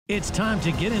It's time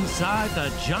to get inside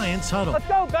the Giants huddle. Let's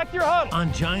go, back to your huddle.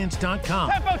 On Giants.com.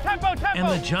 Tempo. And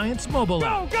the Giants mobile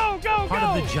app. Go. Part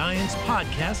of the Giants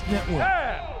Podcast Network.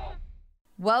 Yeah.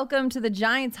 Welcome to the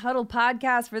Giants Huddle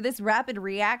Podcast. For this rapid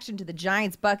reaction to the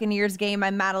Giants-Buccaneers game,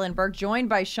 I'm Madeline Burke, joined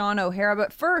by Sean O'Hara.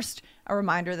 But first, a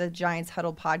reminder that the Giants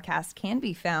Huddle Podcast can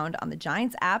be found on the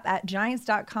Giants app at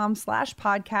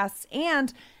giants.com/podcasts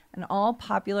and on all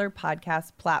popular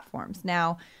podcast platforms.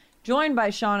 Now, joined by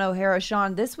Sean O'Hara.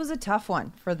 Sean, this was a tough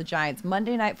one for the Giants.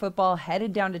 Monday Night Football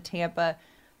headed down to Tampa,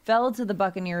 fell to the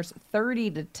Buccaneers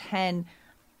 30-10.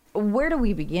 Where do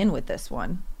we begin with this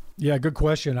one? Yeah, good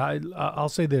question. I'll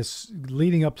say this.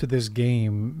 Leading up to this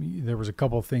game, there was a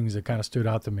couple of things that kind of stood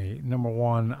out to me. Number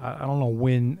one, I don't know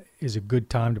when is a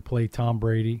good time to play Tom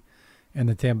Brady and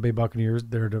the Tampa Bay Buccaneers.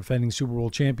 They're defending Super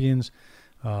Bowl champions.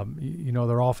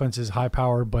 Their offense is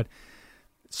high-powered, but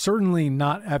certainly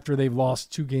not after they've lost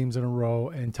 2 games in a row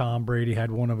and Tom Brady had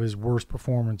one of his worst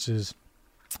performances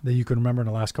that you can remember in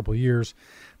the last couple of years.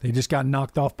 They just got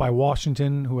knocked off by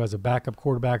Washington, who has a backup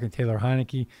quarterback in Taylor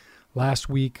Heineke. Last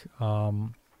week,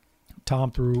 Tom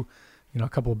threw, a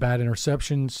couple of bad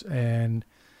interceptions, and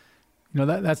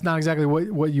that's not exactly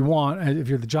what you want if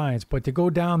you're the Giants. But to go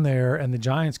down there and the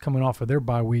Giants coming off of their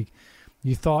bye week,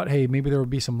 you thought, hey, maybe there would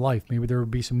be some life, maybe there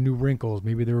would be some new wrinkles,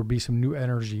 maybe there would be some new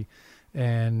energy.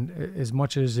 And as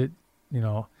much as it,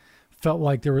 felt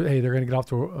like they're going to get off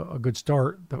to a good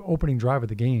start, the opening drive of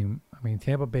the game,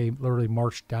 Tampa Bay literally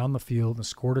marched down the field and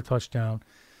scored a touchdown,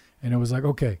 and it was like,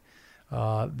 okay,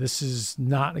 this is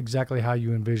not exactly how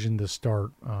you envisioned the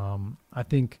start. I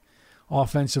think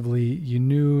offensively, you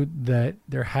knew that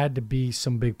there had to be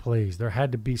some big plays. There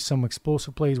had to be some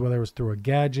explosive plays, whether it was through a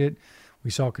gadget. We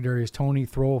saw Kadarius Toney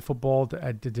throw a football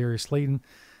at Darius Slayton.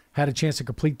 Had a chance to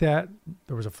complete that.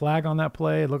 There was a flag on that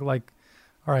play. It looked like,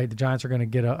 all right, the Giants are going to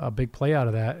get a big play out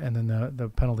of that, and then the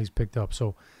penalties picked up.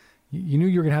 So you knew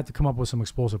you were going to have to come up with some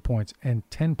explosive points. And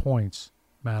 10 points,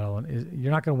 Madeline,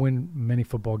 you're not going to win many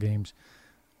football games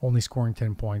only scoring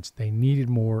 10 points. They needed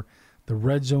more. The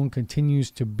red zone continues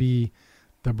to be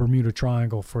the Bermuda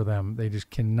Triangle for them. They just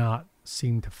cannot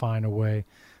seem to find a way.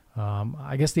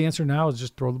 I guess the answer now is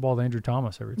just throw the ball to Andrew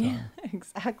Thomas every time. Yeah,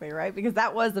 exactly, right? Because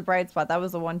that was the bright spot. That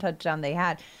was the one touchdown they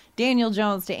had. Daniel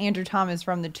Jones to Andrew Thomas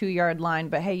from the 2-yard line.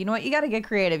 But, hey, you know what? You got to get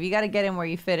creative. You got to get in where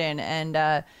you fit in.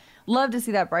 And love to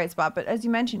see that bright spot. But as you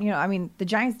mentioned, the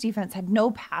Giants defense had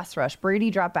no pass rush.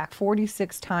 Brady dropped back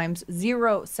 46 times,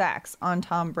 0 sacks on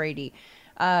Tom Brady.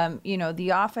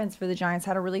 The offense for the Giants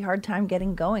had a really hard time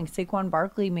getting going. Saquon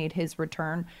Barkley made his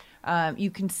return. You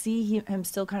can see him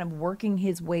still kind of working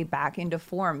his way back into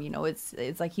form.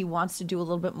 It's like he wants to do a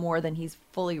little bit more than he's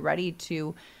fully ready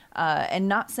to. And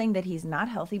not saying that he's not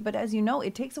healthy, but as you know,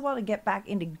 it takes a while to get back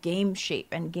into game shape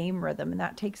and game rhythm, and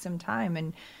that takes some time.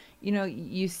 And,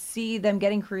 you see them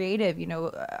getting creative.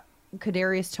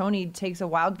 Kadarius Toney takes a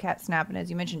wildcat snap, and as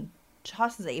you mentioned,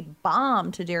 tosses a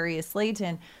bomb to Darius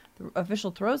Slayton. The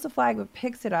official throws the flag, but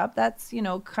picks it up. That's,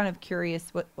 kind of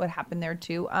curious what happened there,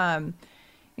 too.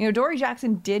 Dory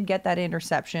Jackson did get that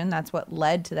interception. That's what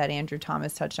led to that Andrew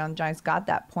Thomas touchdown. The Giants got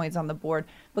that points on the board.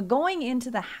 But going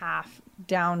into the half,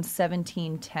 down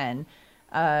 17-10,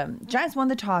 Giants won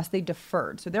the toss. They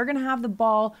deferred. So they're going to have the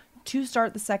ball to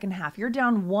start the second half. You're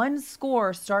down 1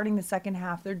 score starting the second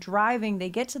half. They're driving. They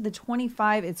get to the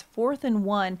 25. It's 4th and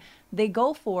 1. They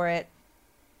go for it.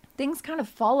 Things kind of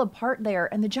fall apart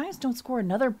there, and the Giants don't score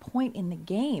another point in the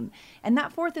game. And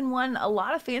that 4th and 1, a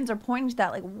lot of fans are pointing to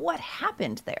that, like, what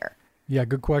happened there? Yeah,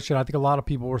 good question. I think a lot of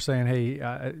people were saying,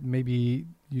 hey, maybe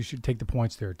you should take the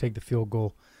points there, take the field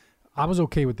goal. I was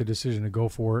okay with the decision to go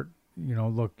for it.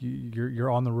 Look, you're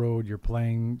on the road, you're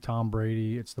playing Tom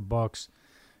Brady, it's the Bucs.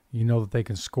 You know that they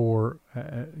can score,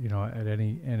 at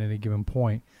any given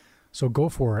point. So go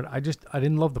for it. I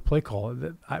didn't love the play call.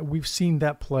 We've seen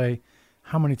that play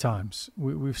how many times?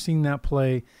 We've seen that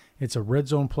play. It's a red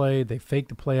zone play. They fake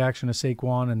the play action to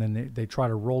Saquon, and then they try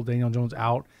to roll Daniel Jones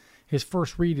out. His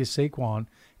first read is Saquon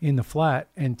in the flat,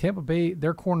 and Tampa Bay,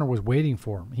 their corner was waiting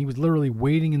for him. He was literally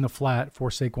waiting in the flat for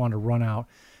Saquon to run out.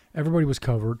 Everybody was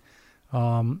covered.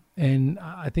 And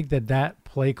I think that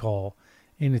play call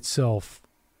in itself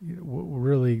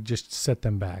really just set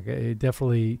them back. It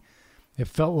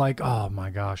felt like, oh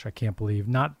my gosh, I can't believe.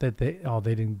 Not that they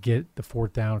didn't get the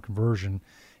 4th down conversion.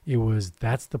 It was,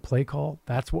 that's the play call.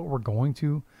 That's what we're going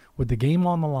to with the game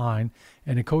on the line.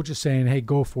 And the coach is saying, hey,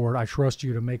 go for it. I trust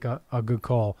you to make a good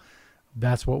call.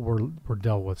 That's what we're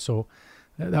dealt with. So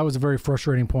that was a very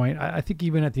frustrating point. I think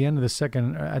even at the end of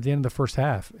the first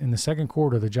half, in the second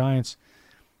quarter, the Giants,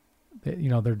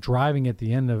 they're driving at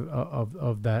the end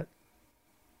of that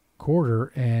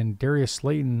quarter, and Darius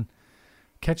Slayton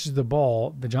catches the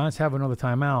ball, the Giants have another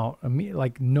timeout.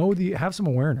 Have some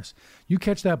awareness. You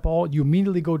catch that ball, you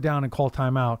immediately go down and call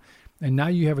timeout, and now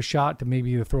you have a shot to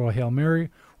maybe either throw a Hail Mary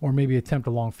or maybe attempt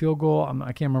a long field goal.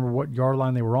 I can't remember what yard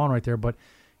line they were on right there, but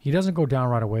he doesn't go down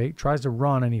right away, tries to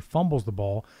run, and he fumbles the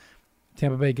ball.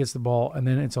 Tampa Bay gets the ball, and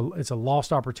then it's a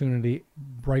lost opportunity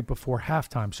right before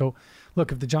halftime. So,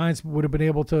 look, if the Giants would have been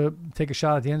able to take a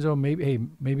shot at the end zone,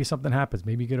 maybe something happens.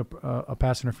 Maybe you get a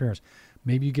pass interference.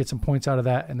 Maybe you get some points out of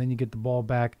that, and then you get the ball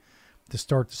back to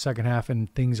start the second half,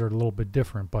 and things are a little bit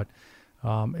different. But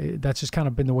that's just kind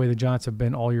of been the way the Giants have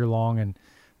been all year long, and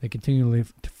they continually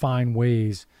to find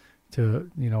ways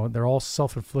to, they're all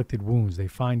self-inflicted wounds. They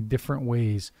find different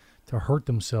ways to hurt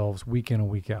themselves week in and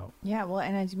week out. Yeah, well,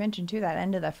 and as you mentioned, too, that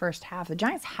end of the first half, the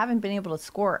Giants haven't been able to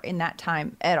score in that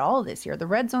time at all this year. The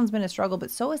red zone's been a struggle,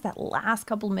 but so is that last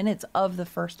couple minutes of the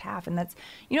first half. And that's,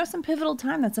 some pivotal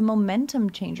time. That's a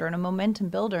momentum changer and a momentum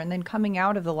builder. And then coming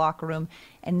out of the locker room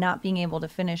and not being able to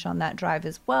finish on that drive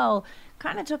as well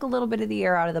kind of took a little bit of the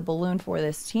air out of the balloon for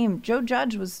this team. Joe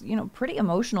Judge was, pretty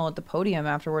emotional at the podium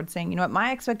afterwards, saying,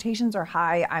 my expectations are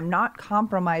high. I'm not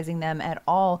compromising them at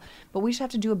all, but we just have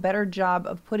to do a better job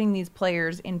of putting these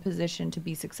players in position to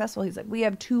be successful. He's like, we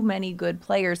have too many good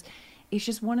players. It's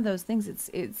just one of those things.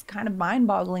 It's kind of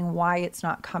mind-boggling why it's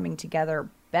not coming together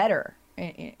better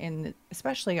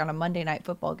especially on a Monday night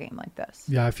football game like this.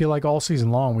 Yeah, I feel like all season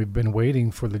long we've been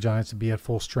waiting for the Giants to be at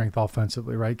full strength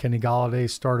offensively, right? Kenny Golladay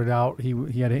started out,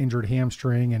 he had an injured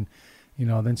hamstring, and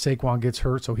then Saquon gets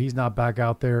hurt, so he's not back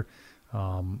out there.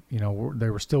 They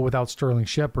were still without Sterling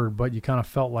Shepard, but you kind of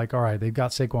felt like, all right, they've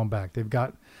got Saquon back, they've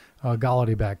got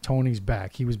Golladay back, Tony's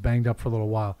back. He was banged up for a little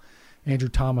while. Andrew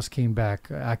Thomas came back,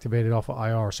 activated off of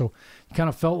IR. So you kind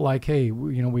of felt like, hey,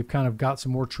 we've kind of got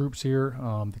some more troops here.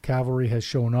 The cavalry has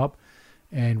shown up,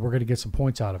 and we're going to get some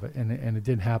points out of it. And it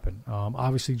didn't happen.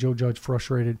 Obviously, Joe Judge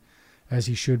frustrated, as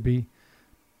he should be.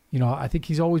 I think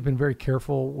he's always been very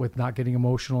careful with not getting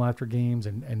emotional after games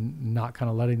and not kind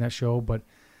of letting that show. But,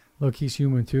 look, he's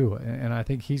human too. And I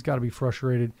think he's got to be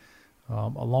frustrated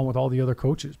along with all the other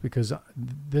coaches, because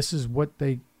this is what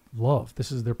they love.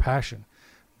 This is their passion.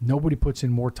 Nobody puts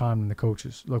in more time than the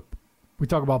coaches. Look, we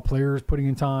talk about players putting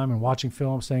in time and watching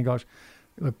film, saying, gosh,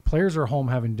 look, players are home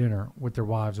having dinner with their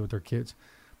wives, with their kids.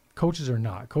 Coaches are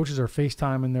not. Coaches are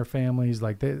FaceTiming their families.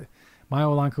 Like my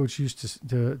O-line coach used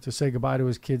to say goodbye to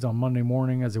his kids on Monday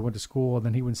morning as they went to school, and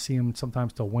then he wouldn't see them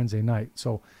sometimes till Wednesday night.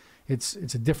 So it's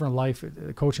a different life.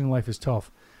 The coaching life is tough.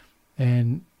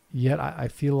 And yet I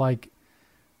feel like,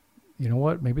 you know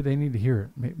what? Maybe they need to hear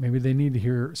it. Maybe they need to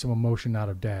hear some emotion out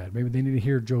of Dad. Maybe they need to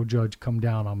hear Joe Judge come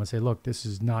down on them and say, look, this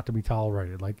is not to be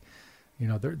tolerated. Like,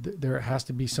 there has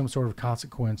to be some sort of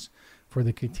consequence for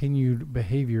the continued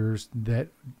behaviors that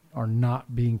are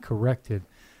not being corrected.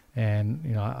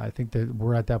 And, I think that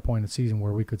we're at that point in the season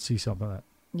where we could see something of that.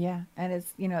 Yeah, and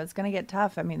it's going to get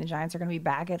tough. I mean, the Giants are going to be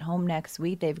back at home next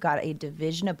week. They've got a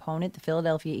division opponent, the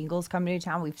Philadelphia Eagles, coming to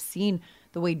town. We've seen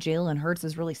the way Jalen Hurts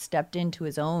has really stepped into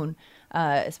his own,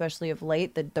 especially of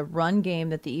late. The run game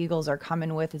that the Eagles are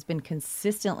coming with has been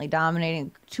consistently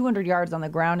dominating, 200 yards on the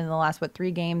ground in the last,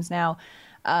 3 games now.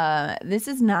 This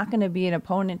is not going to be an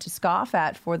opponent to scoff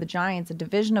at for the Giants, a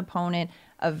division opponent,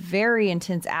 a very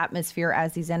intense atmosphere,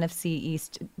 as these NFC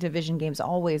East division games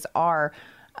always are.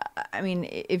 I mean,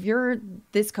 if you're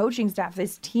this coaching staff,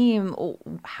 this team,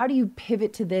 how do you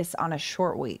pivot to this on a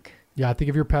short week? Yeah, I think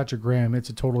if you're Patrick Graham, it's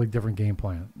a totally different game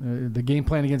plan. The game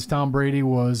plan against Tom Brady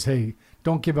was, hey,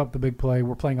 don't give up the big play.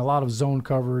 We're playing a lot of zone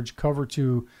coverage, cover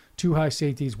two high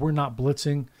safeties. We're not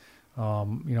blitzing.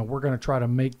 We're going to try to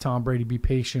make Tom Brady be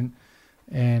patient.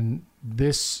 And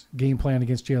this game plan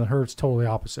against Jalen Hurts, totally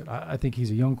opposite. I think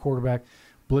he's a young quarterback.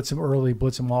 Blitz him early,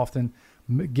 blitz him often.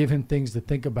 Give him things to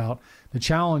think about. The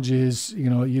challenge is,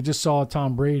 you just saw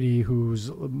Tom Brady,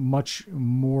 who's much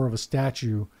more of a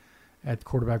statue at the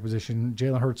quarterback position.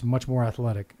 Jalen Hurts, much more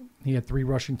athletic. He had 3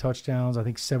 rushing touchdowns, I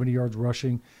think 70 yards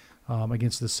rushing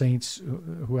against the Saints,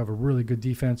 who have a really good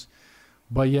defense.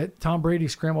 But yet Tom Brady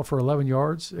scrambled for 11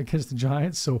 yards against the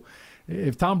Giants. So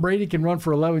if Tom Brady can run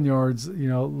for 11 yards,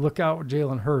 look out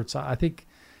Jalen Hurts. I think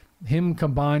him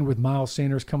combined with Miles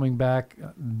Sanders coming back,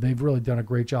 they've really done a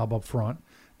great job up front.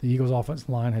 The Eagles' offensive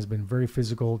line has been very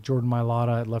physical. Jordan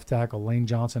Mailata at left tackle, Lane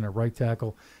Johnson at right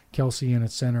tackle, Kelsey in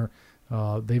at center.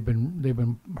 They've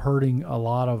been hurting a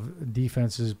lot of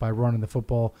defenses by running the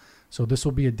football. So this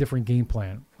will be a different game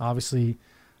plan. Obviously,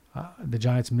 the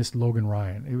Giants missed Logan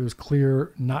Ryan. It was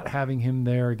clear not having him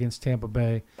there against Tampa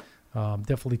Bay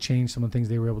definitely changed some of the things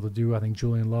they were able to do. I think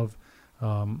Julian Love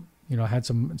had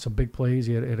some big plays.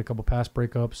 He had a couple pass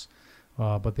breakups,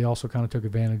 but they also kind of took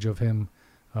advantage of him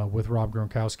with Rob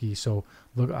Gronkowski. So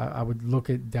look, I would look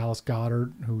at Dallas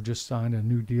Goedert, who just signed a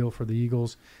new deal for the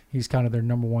Eagles. He's kind of their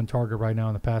number one target right now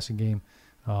in the passing game.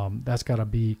 That's got to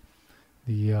be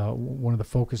the one of the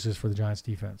focuses for the Giants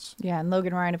defense. Yeah, and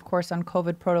Logan Ryan, of course, on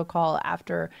COVID protocol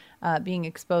after being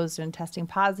exposed and testing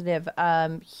positive.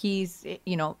 He's,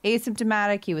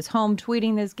 asymptomatic. He was home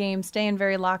tweeting this game, staying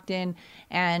very locked in,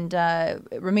 and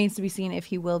it remains to be seen if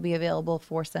he will be available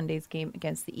for Sunday's game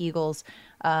against the Eagles.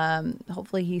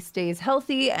 Hopefully he stays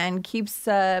healthy and keeps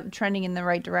trending in the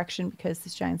right direction, because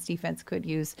this Giants defense could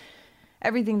use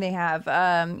everything they have.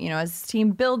 As this team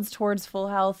builds towards full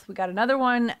health, we got another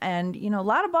one, and a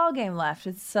lot of ball game left.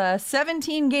 It's a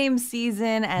 17-game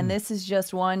season, and this is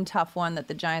just one tough one that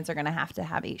the Giants are going to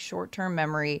have a short-term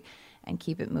memory and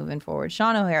keep it moving forward.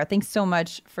 Shaun O'Hara, thanks so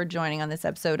much for joining on this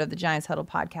episode of the Giants Huddle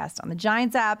podcast on the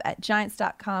Giants app at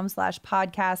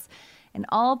giants.com/podcasts and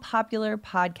all popular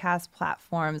podcast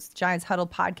platforms. Giants Huddle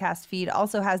podcast feed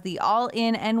also has the All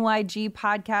In NYG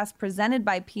podcast presented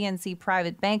by PNC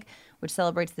Private Bank, which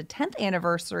celebrates the 10th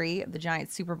anniversary of the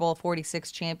Giants Super Bowl 46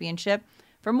 championship.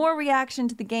 For more reaction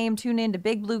to the game, tune in to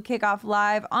Big Blue Kickoff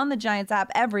Live on the Giants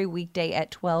app every weekday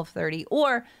at 12:30,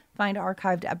 or find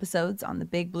archived episodes on the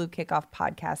Big Blue Kickoff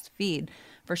podcast feed.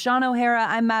 For Shaun O'Hara,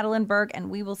 I'm Madeline Burke,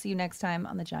 and we will see you next time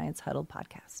on the Giants Huddle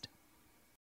podcast.